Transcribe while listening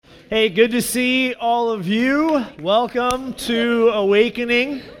Hey, good to see all of you. Welcome to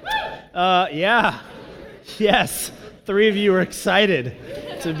Awakening. Yes, 3 of you are excited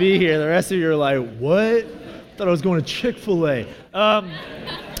to be here. The rest of you are like, what? Thought I was going to Chick-fil-A.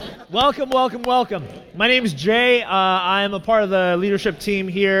 Welcome. My name is Jay. I am a part of the leadership team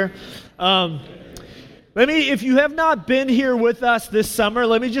here. If you have not been here with us this summer,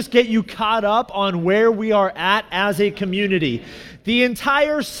 let me just get you caught up on where we are at as a community. This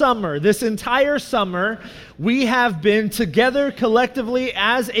entire summer, we have been together collectively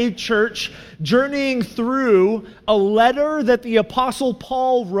as a church, journeying through a letter that the Apostle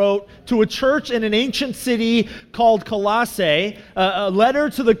Paul wrote to a church in an ancient city called Colossae, a letter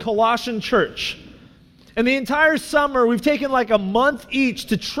to the Colossian Church. And the entire summer, we've taken like a month each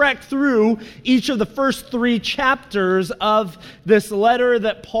to trek through each of the first 3 chapters of this letter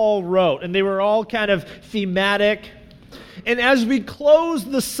that Paul wrote. And they were all kind of thematic. And as we close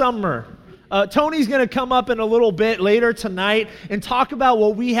the summer, Tony's going to come up in a little bit later tonight and talk about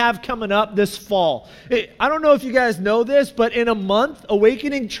what we have coming up this fall. I don't know if you guys know this, but in a month,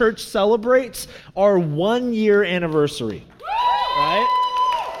 Awakening Church celebrates our 1-year anniversary. Right?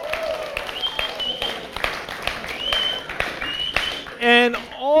 And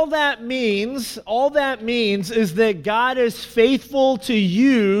all that means is that God is faithful to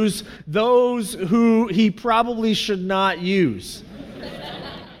use those who he probably should not use.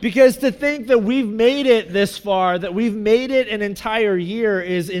 Because to think that we've made it this far, that we've made it an entire year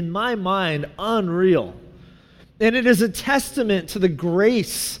is, in my mind, unreal. And it is a testament to the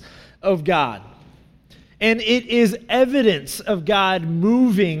grace of God. And it is evidence of God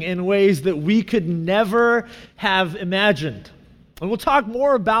moving in ways that we could never have imagined. And we'll talk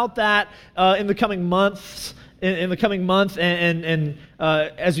more about that in the coming months, and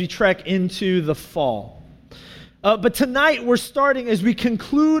as we trek into the fall. But tonight we're starting as we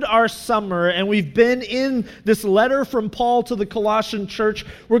conclude our summer, and we've been in this letter from Paul to the Colossian Church.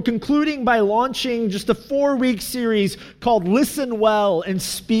 We're concluding by launching just a 4-week series called Listen Well and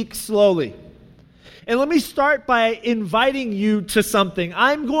Speak Slowly. And let me start by inviting you to something.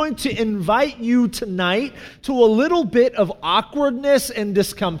 I'm going to invite you tonight to a little bit of awkwardness and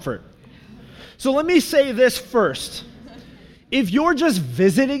discomfort. So let me say this first. If you're just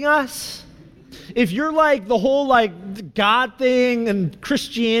visiting us, if you're like the whole God thing and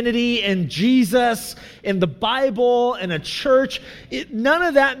Christianity and Jesus and the Bible and a church, none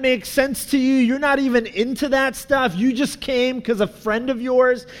of that makes sense to you. You're not even into that stuff. You just came because a friend of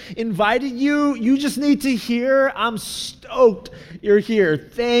yours invited you. You just need to hear, I'm stoked you're here.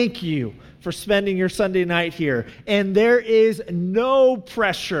 Thank you for spending your Sunday night here. And there is no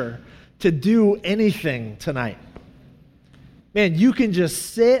pressure to do anything tonight. Man, you can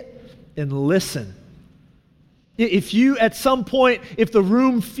just sit and listen. If you, at some point, if the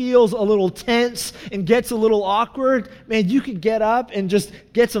room feels a little tense and gets a little awkward, man, you could get up and just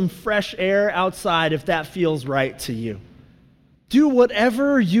get some fresh air outside if that feels right to you. Do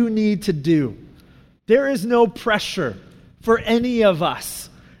whatever you need to do. There is no pressure for any of us.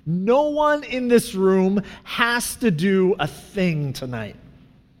 No one in this room has to do a thing tonight.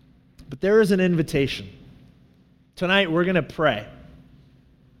 But there is an invitation. Tonight, we're going to pray.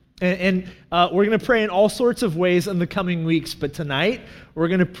 And we're going to pray in all sorts of ways in the coming weeks, but tonight we're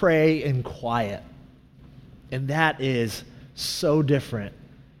going to pray in quiet. And that is so different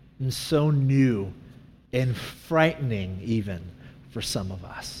and so new and frightening even for some of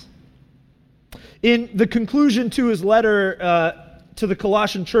us. In the conclusion to his letter to the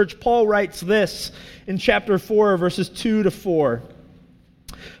Colossian church, Paul writes this in chapter 4, verses 2 to 4.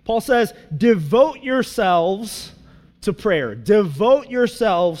 Paul says, devote yourselves to prayer. Devote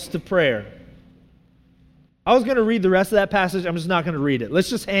yourselves to prayer. I was going to read the rest of that passage. I'm just not going to read it.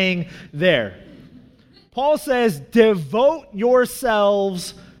 Let's just hang there. Paul says, devote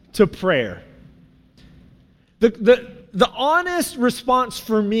yourselves to prayer. The honest response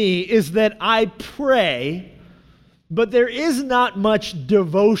for me is that I pray, but there is not much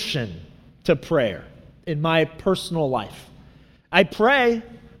devotion to prayer in my personal life. I pray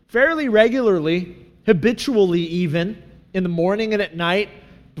fairly regularly, habitually even, in the morning and at night,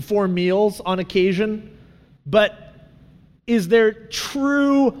 before meals on occasion. But is there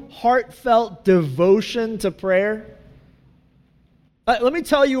true, heartfelt devotion to prayer? Let me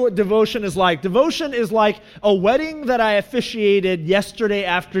tell you what devotion is like. Devotion is like a wedding that I officiated yesterday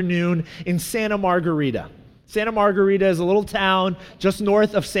afternoon in Santa Margarita. Santa Margarita is a little town just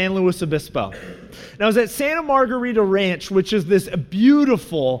north of San Luis Obispo. And I was at Santa Margarita Ranch, which is this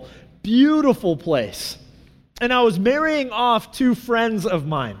beautiful, beautiful place. And I was marrying off 2 friends of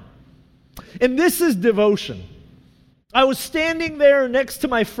mine. And this is devotion. I was standing there next to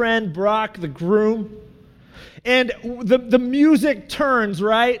my friend Brock, the groom, and the music turns,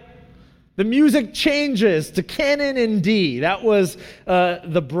 right? The music changes to canon in D. That was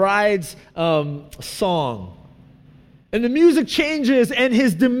the bride's song. And the music changes, and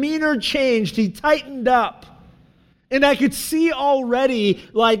his demeanor changed. He tightened up. And I could see already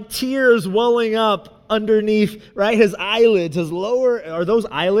like tears welling up underneath, right? His eyelids, his lower, are those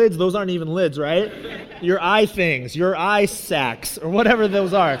eyelids? Those aren't even lids, right? Your eye things, your eye sacs, or whatever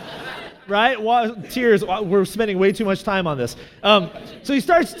those are. Right? Tears. We're spending way too much time on this. So he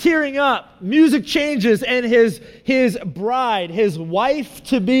starts tearing up. Music changes, and his bride, his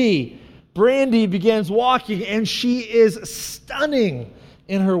wife-to-be, Brandy, begins walking, and she is stunning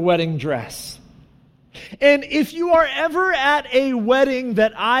in her wedding dress. And if you are ever at a wedding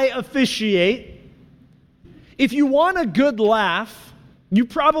that I officiate, if you want a good laugh, you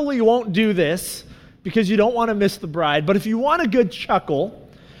probably won't do this because you don't want to miss the bride. But if you want a good chuckle,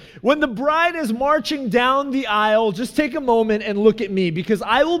 when the bride is marching down the aisle, just take a moment and look at me, because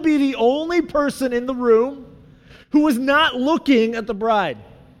I will be the only person in the room who is not looking at the bride.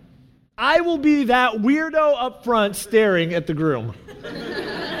 I will be that weirdo up front staring at the groom.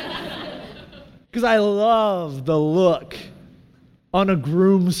 Because I love the look on a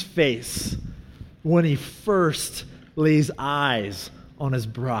groom's face when he first lays eyes on his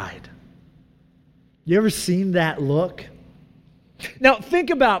bride. You ever seen that look? Now,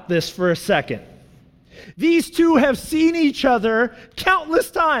 think about this for a second. These two have seen each other countless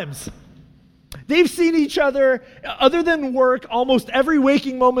times. They've seen each other, other than work, almost every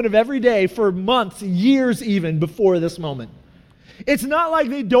waking moment of every day for months, years even, before this moment. It's not like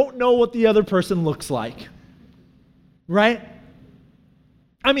they don't know what the other person looks like, right?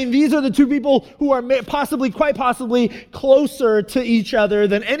 I mean, these are the two people who are quite possibly, closer to each other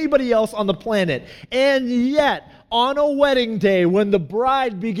than anybody else on the planet. And yet, on a wedding day, when the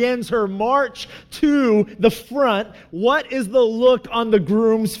bride begins her march to the front, what is the look on the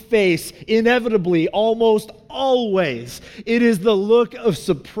groom's face? Inevitably, almost always, it is the look of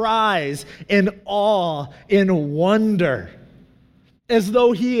surprise and awe and wonder, as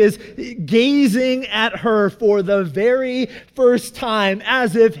though he is gazing at her for the very first time,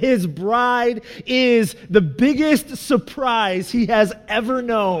 as if his bride is the biggest surprise he has ever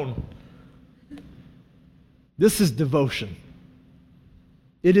known. This is devotion.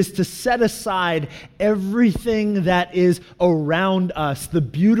 It is to set aside everything that is around us, the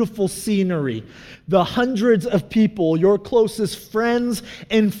beautiful scenery, the hundreds of people, your closest friends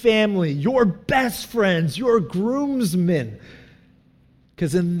and family, your best friends, your groomsmen.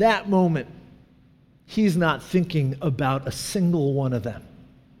 Because in that moment, he's not thinking about a single one of them.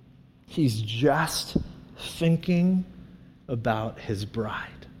 He's just thinking about his bride.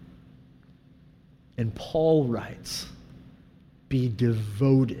 And Paul writes, be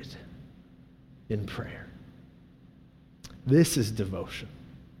devoted in prayer. This is devotion.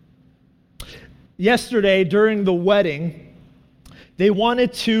 Yesterday, during the wedding, they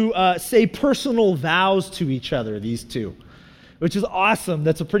wanted to say personal vows to each other, these two, which is awesome.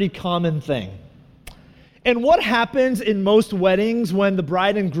 That's a pretty common thing. And what happens in most weddings when the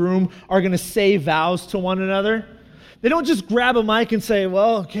bride and groom are going to say vows to one another? They don't just grab a mic and say,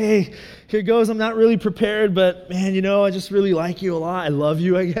 well, okay, here goes. I'm not really prepared, but man, I just really like you a lot. I love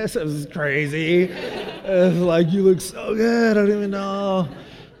you, I guess. It was crazy. It was like, you look so good. I don't even know.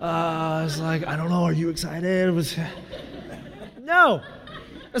 I was like, I don't know. Are you excited? No,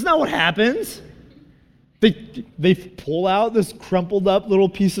 that's not what happens. They pull out this crumpled up little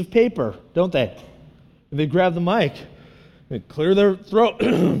piece of paper, don't they? And they grab the mic. They clear their throat.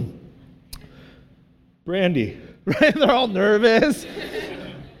 Brandy. Right? They're all nervous.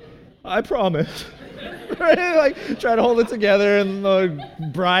 I promise. Right? Like, try to hold it together, and the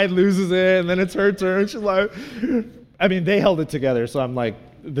bride loses it, and then it's her turn. She's like, I mean, they held it together, so I'm like,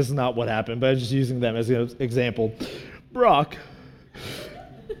 this is not what happened, but I'm just using them as an example. Brock.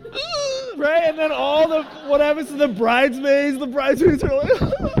 Right? And then what happens to the bridesmaids? The bridesmaids are like,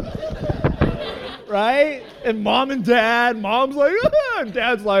 right? And mom and dad, mom's like, and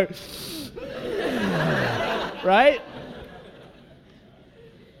dad's like, right?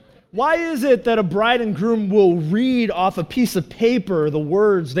 Why is it that a bride and groom will read off a piece of paper the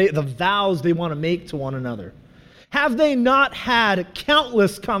words, the vows they want to make to one another? Have they not had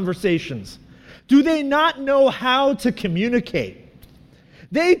countless conversations? Do they not know how to communicate?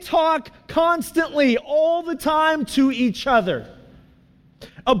 They talk constantly, all the time to each other.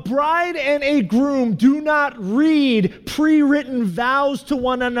 A bride and a groom do not read pre-written vows to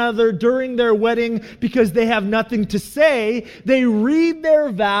one another during their wedding because they have nothing to say. They read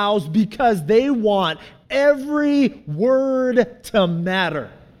their vows because they want every word to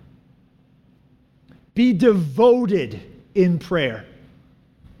matter. Be devoted in prayer.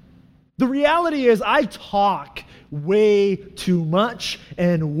 The reality is I talk way too much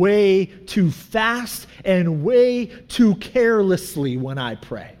and way too fast and way too carelessly when I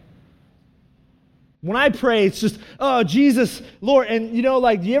pray. When I pray, it's just, oh, Jesus, Lord. And do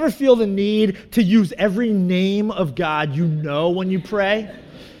you ever feel the need to use every name of God when you pray?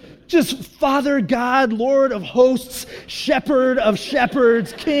 Just Father God, Lord of hosts, Shepherd of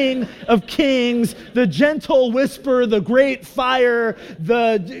shepherds, King of kings, the gentle whisper, the great fire,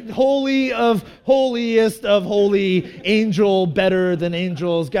 the holy of holiest of holy, angel better than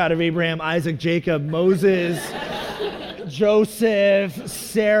angels, God of Abraham, Isaac, Jacob, Moses, Joseph,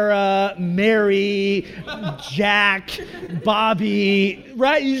 Sarah, Mary, Jack, Bobby,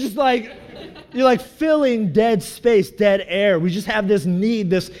 right? You're like filling dead space, dead air. We just have this need,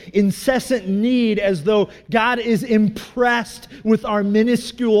 this incessant need, as though God is impressed with our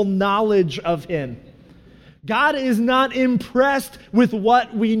minuscule knowledge of Him. God is not impressed with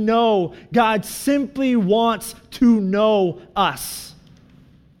what we know. God simply wants to know us.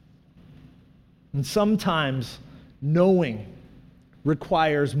 And sometimes knowing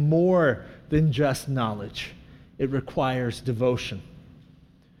requires more than just knowledge. It requires devotion,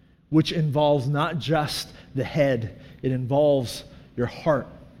 which involves not just the head, it involves your heart.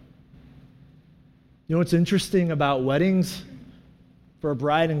 You know what's interesting about weddings? For a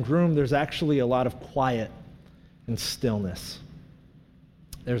bride and groom, there's actually a lot of quiet and stillness.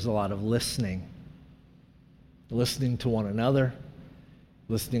 There's a lot of listening to one another,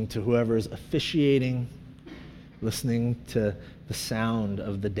 listening to whoever is officiating, listening to the sound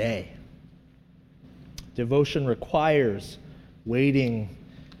of the day. Devotion requires waiting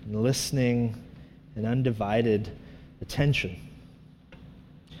and listening and undivided attention.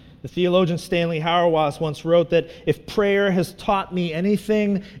 The theologian Stanley Hauerwas once wrote that if prayer has taught me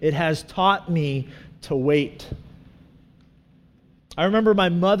anything, it has taught me to wait. I remember my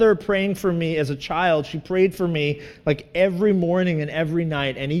mother praying for me as a child. She prayed for me like every morning and every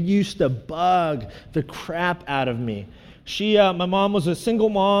night, and it used to bug the crap out of me. My mom was a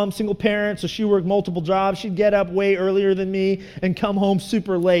single parent, so she worked multiple jobs. She'd get up way earlier than me and come home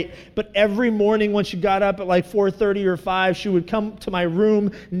super late. But every morning when she got up at like 4:30 or 5, she would come to my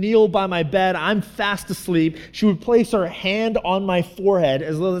room, kneel by my bed. I'm fast asleep. She would place her hand on my forehead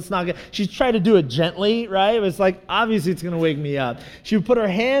as though it's not good. She'd try to do it gently, right? It was like, obviously it's going to wake me up. She would put her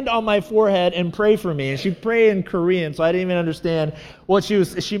hand on my forehead and pray for me. And she'd pray in Korean, so I didn't even understand what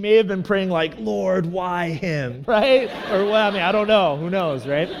she may have been praying like, Lord, why him, right? Or well, I don't know. Who knows,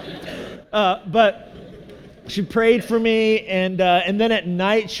 right? But she prayed for me, and then at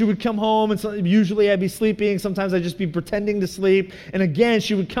night she would come home, and so usually I'd be sleeping. Sometimes I'd just be pretending to sleep. And again,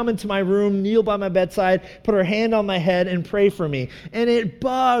 she would come into my room, kneel by my bedside, put her hand on my head, and pray for me. And it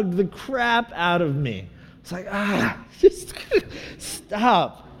bugged the crap out of me. It's like, just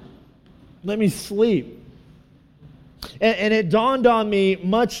stop. Let me sleep. And it dawned on me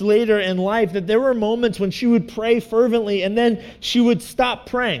much later in life that there were moments when she would pray fervently and then she would stop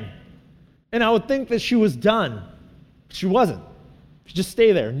praying. And I would think that she was done. She wasn't. She'd just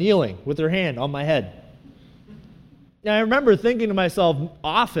stay there, kneeling with her hand on my head. And I remember thinking to myself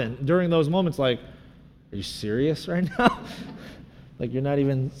often during those moments, like, are you serious right now? Like, you're not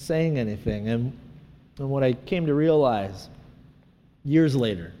even saying anything. And what I came to realize years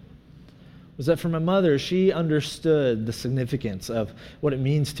later was that for my mother, she understood the significance of what it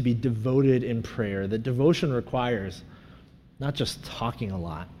means to be devoted in prayer. That devotion requires not just talking a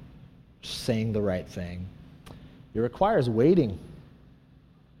lot, just saying the right thing. It requires waiting,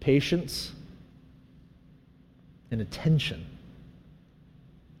 patience, and attention.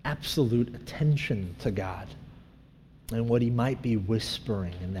 Absolute attention to God and what He might be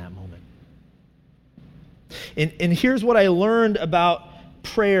whispering in that moment. And here's what I learned about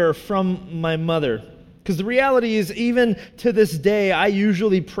prayer from my mother. Because the reality is, even to this day, I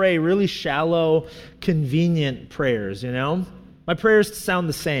usually pray really shallow, convenient prayers, My prayers sound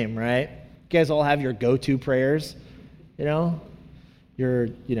the same, right? You guys all have your go-to prayers, Your,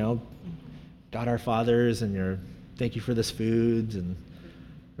 God our Fathers and your thank you for this food, and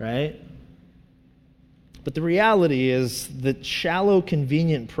right? But the reality is that shallow,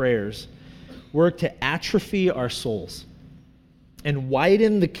 convenient prayers work to atrophy our souls and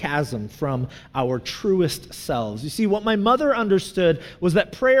widen the chasm from our truest selves. You see, what my mother understood was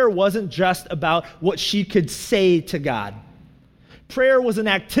that prayer wasn't just about what she could say to God. Prayer was an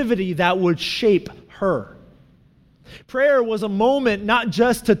activity that would shape her. Prayer was a moment not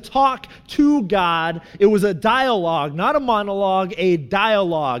just to talk to God, it was a dialogue, not a monologue, a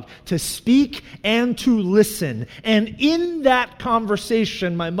dialogue, to speak and to listen. And in that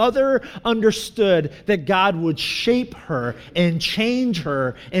conversation, my mother understood that God would shape her and change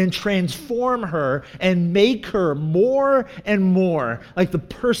her and transform her and make her more and more like the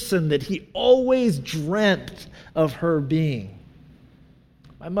person that he always dreamt of her being.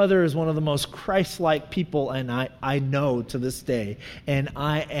 My mother is one of the most Christ-like people, and I know to this day, and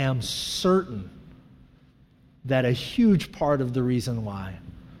I am certain that a huge part of the reason why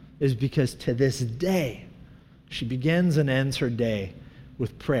is because to this day, she begins and ends her day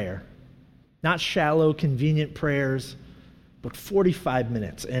with prayer. Not shallow, convenient prayers, but 45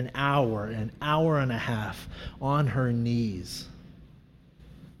 minutes, an hour and a half on her knees.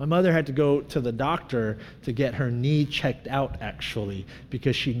 My mother had to go to the doctor to get her knee checked out, actually,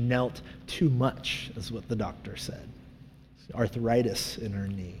 because she knelt too much, is what the doctor said. Arthritis in her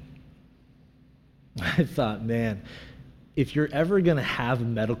knee. I thought, man, if you're ever going to have a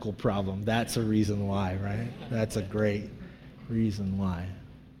medical problem, that's a reason why, right? That's a great reason why.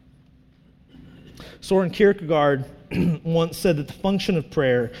 Soren Kierkegaard once said that the function of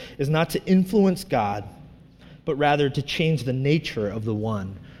prayer is not to influence God, but rather to change the nature of the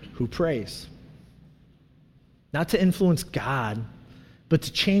one who prays. Not to influence God, but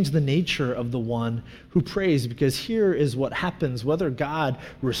to change the nature of the one who prays. Because here is what happens, whether God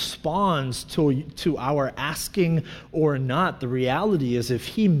responds to our asking or not, the reality is if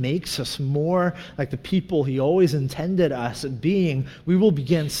he makes us more like the people he always intended us being, we will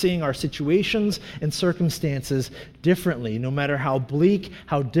begin seeing our situations and circumstances differently, no matter how bleak,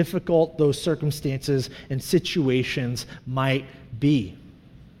 how difficult those circumstances and situations might be.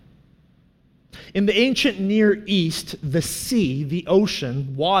 In the ancient Near East, the sea, the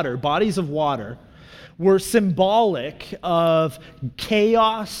ocean, water, bodies of water, were symbolic of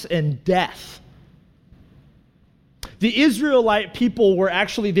chaos and death. The Israelite people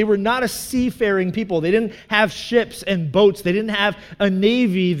they were not a seafaring people. They didn't have ships and boats. They didn't have a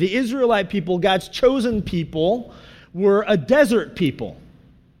navy. The Israelite people, God's chosen people, were a desert people.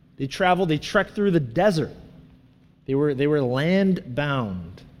 They trekked through the desert. They were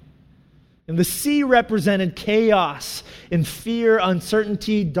land-bound. And the sea represented chaos and fear,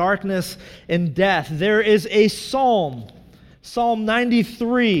 uncertainty, darkness, and death. There is a psalm, Psalm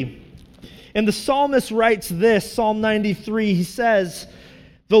 93. And the psalmist writes this, Psalm 93, he says,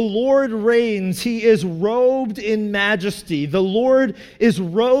 "The Lord reigns, he is robed in majesty. The Lord is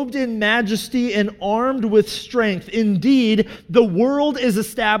robed in majesty and armed with strength. Indeed, the world is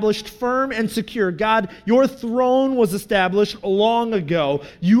established firm and secure. God, your throne was established long ago.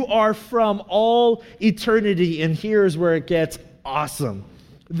 You are from all eternity." And here's where it gets awesome.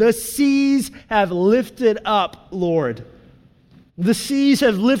 "The seas have lifted up, Lord. The seas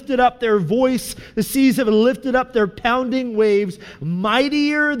have lifted up their voice. The seas have lifted up their pounding waves.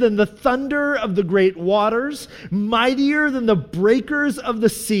 Mightier than the thunder of the great waters, mightier than the breakers of the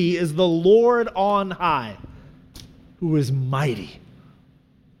sea is the Lord on high, who is mighty."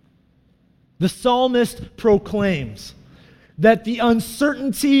 The psalmist proclaims that the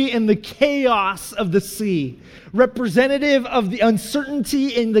uncertainty and the chaos of the sea, representative of the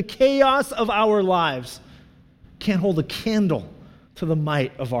uncertainty and the chaos of our lives, can't hold a candle to the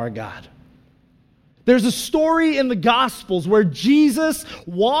might of our God. There's a story in the Gospels where Jesus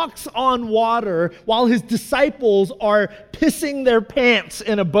walks on water while his disciples are pissing their pants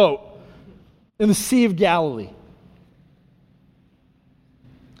in a boat in the Sea of Galilee.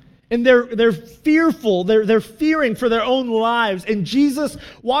 And they're fearful, they're fearing for their own lives. And Jesus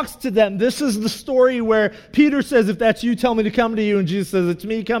walks to them. This is the story where Peter says, "If that's you, tell me to come to you." And Jesus says, "It's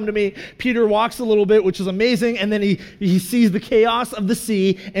me, come to me." Peter walks a little bit, which is amazing. And then he sees the chaos of the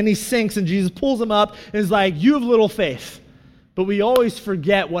sea and he sinks. And Jesus pulls him up and is like, "You have little faith." But we always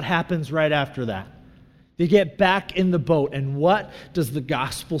forget what happens right after that. They get back in the boat. And what does the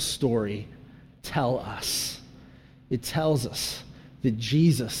gospel story tell us? It tells us that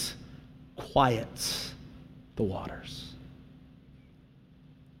Jesus quiets the waters.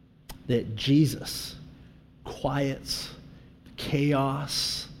 That Jesus quiets the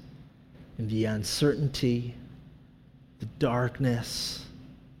chaos and the uncertainty, the darkness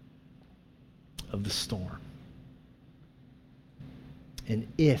of the storm. And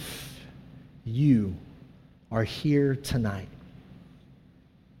if you are here tonight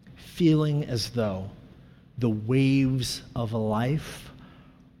feeling as though the waves of life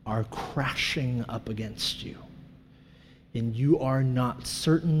are crashing up against you, and you are not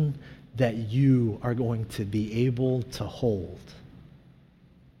certain that you are going to be able to hold,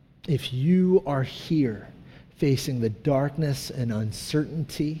 If you are here facing the darkness and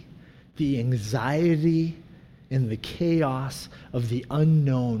uncertainty, the anxiety and the chaos of the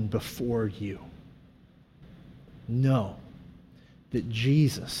unknown before you, know that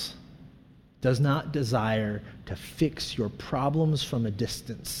Jesus does not desire to fix your problems from a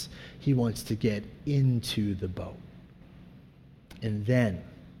distance. He wants to get into the boat. And then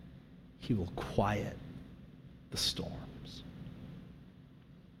he will quiet the storms.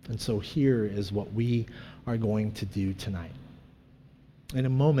 And so here is what we are going to do tonight. In a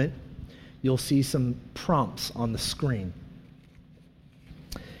moment, you'll see some prompts on the screen.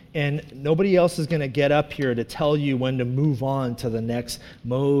 And nobody else is going to get up here to tell you when to move on to the next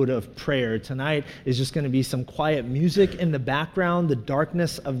mode of prayer. Tonight is just going to be some quiet music in the background, the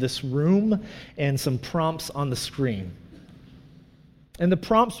darkness of this room, and some prompts on the screen. And the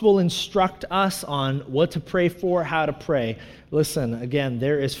prompts will instruct us on what to pray for, how to pray. Listen, again,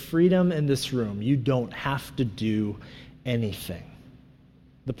 there is freedom in this room. You don't have to do anything.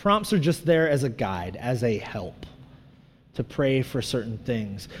 The prompts are just there as a guide, as a help to pray for certain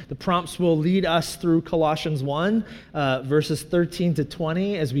things. The prompts will lead us through Colossians 1, verses 13 to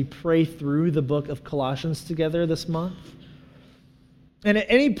 20, as we pray through the book of Colossians together this month. And at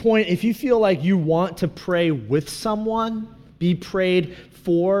any point, if you feel like you want to pray with someone, be prayed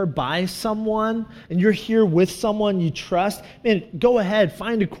for by someone, and you're here with someone you trust, man, go ahead,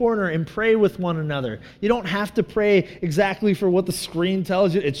 find a corner and pray with one another. You don't have to pray exactly for what the screen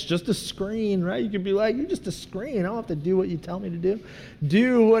tells you. It's just a screen, right? You could be like, you're just a screen. I don't have to do what you tell me to do.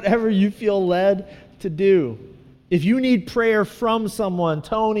 Do whatever you feel led to do. If you need prayer from someone,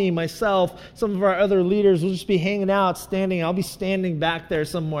 Tony, myself, some of our other leaders will just be hanging out, standing. I'll be standing back there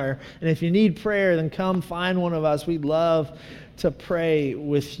somewhere. And if you need prayer, then come find one of us. We'd love to pray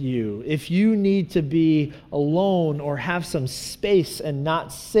with you. If you need to be alone or have some space and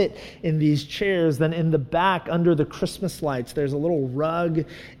not sit in these chairs, then in the back under the Christmas lights, there's a little rug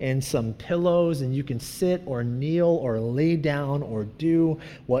and some pillows, and you can sit or kneel or lay down or do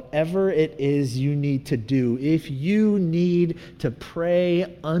whatever it is you need to do. If you need to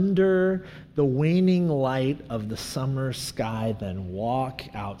pray under the waning light of the summer sky, then walk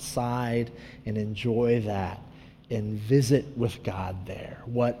outside and enjoy that. And visit with God there.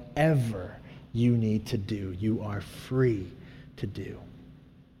 Whatever you need to do, you are free to do.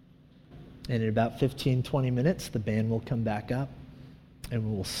 And in about 15, 20 minutes, the band will come back up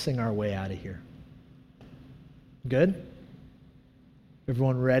and we'll sing our way out of here. Good?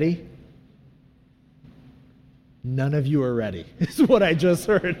 Everyone ready? None of you are ready, is what I just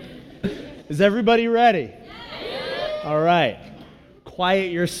heard. Is everybody ready? All right.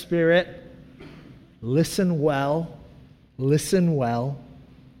 Quiet your spirit. Listen well,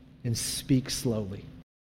 and speak slowly.